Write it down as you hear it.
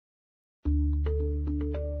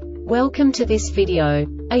Welcome to this video.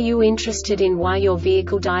 Are you interested in why your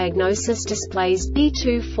vehicle diagnosis displays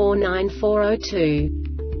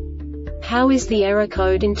B2494-02? How is the error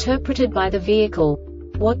code interpreted by the vehicle?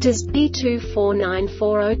 What does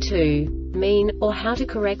B2494-02 mean, or how to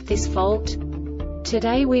correct this fault?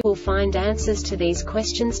 Today we will find answers to these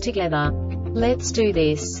questions together. Let's do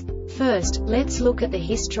this. First, let's look at the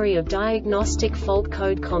history of diagnostic fault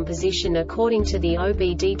code composition according to the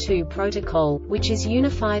OBD2 protocol, which is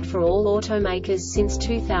unified for all automakers since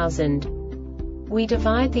 2000. We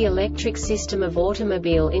divide the electric system of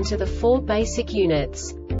automobile into the four basic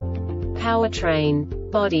units: powertrain,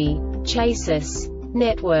 body, chassis,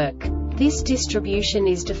 network. This distribution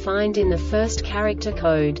is defined in the first character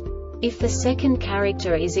code. If the second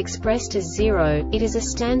character is expressed as 0, it is a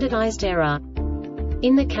standardized error.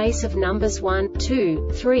 In the case of numbers 1, 2,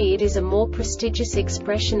 3, it is a more prestigious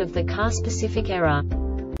expression of the car-specific error.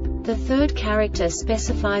 The third character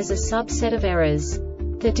specifies a subset of errors.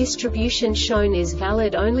 The distribution shown is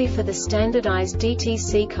valid only for the standardized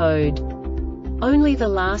DTC code. Only the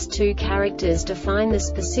last two characters define the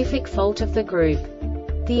specific fault of the group.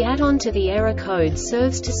 The add-on to the error code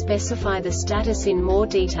serves to specify the status in more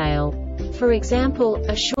detail. For example,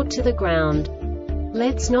 a short to the ground.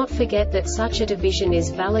 Let's not forget that such a division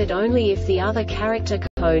is valid only if the other character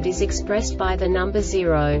code is expressed by the number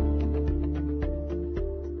 0.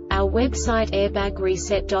 Our website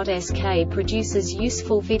airbagreset.sk produces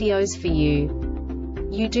useful videos for you.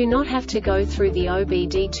 You do not have to go through the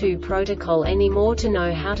OBD2 protocol anymore to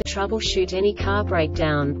know how to troubleshoot any car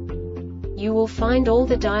breakdown. You will find all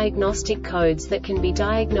the diagnostic codes that can be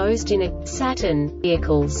diagnosed in a Saturn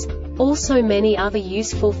vehicles. Also many other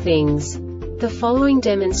useful things. The following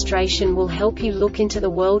demonstration will help you look into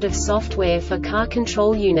the world of software for car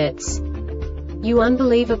control units. You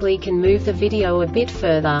unbelievably can move the video a bit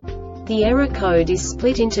further. The error code is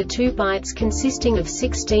split into 2 bytes consisting of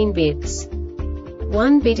 16 bits.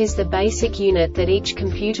 1 bit is the basic unit that each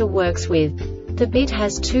computer works with. The bit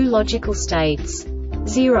has 2 logical states: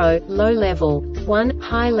 0, low level, 1,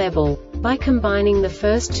 high level. By combining the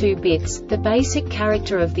first 2 bits, the basic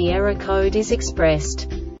character of the error code is expressed.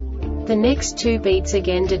 The next 2 beats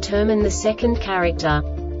again determine the second character.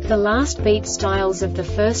 The last beat styles of the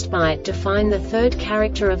first byte define the third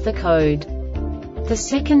character of the code. The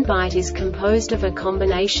second byte is composed of a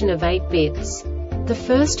combination of 8 bits. The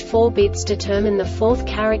first 4 bits determine the fourth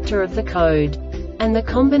character of the code. And the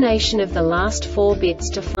combination of the last 4 bits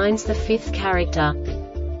defines the fifth character.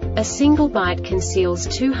 A single byte conceals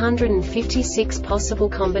 256 possible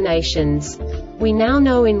combinations. We now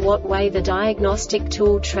know in what way the diagnostic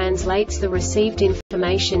tool translates the received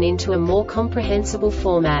information into a more comprehensible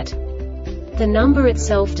format. The number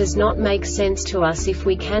itself does not make sense to us if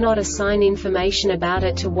we cannot assign information about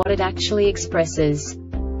it to what it actually expresses.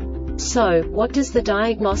 So, what does the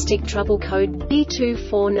Diagnostic Trouble Code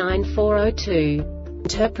B2494-02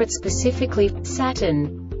 interpret specifically for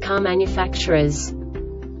Saturn car manufacturers?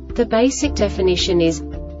 The basic definition is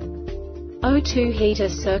O2 heater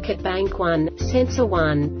circuit bank 1, sensor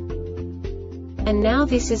 1. And now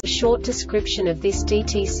this is a short description of this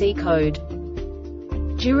DTC code.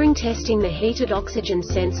 During testing the heated oxygen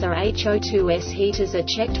sensor HO2S heaters are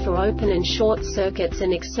checked for open and short circuits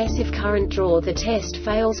and excessive current draw. The test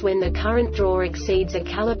fails when the current draw exceeds a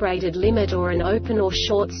calibrated limit or an open or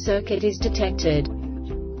short circuit is detected.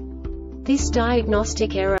 This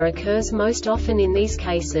diagnostic error occurs most often in these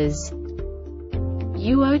cases: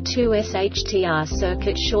 UO2S HTR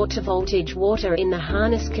circuit short to voltage water in the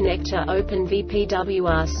harness connector open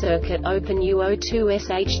VPWR circuit open UO2S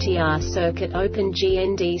HTR circuit open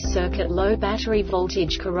GND circuit low battery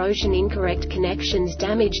voltage corrosion incorrect connections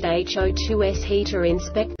damaged HO2S heater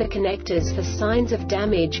inspect the connectors for signs of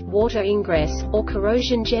damage, water ingress, or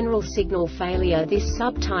corrosion general signal failure. This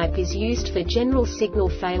subtype is used for general signal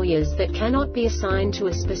failures that cannot be assigned to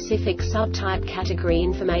a specific subtype category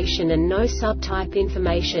information and no subtype information,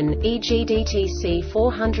 e.g. DTC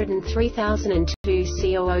 403002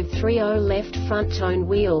 C0030 left front tone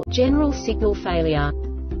wheel, general signal failure.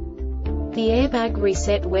 The Airbag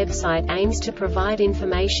Reset website aims to provide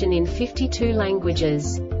information in 52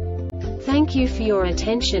 languages. Thank you for your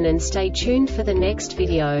attention and stay tuned for the next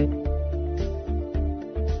video.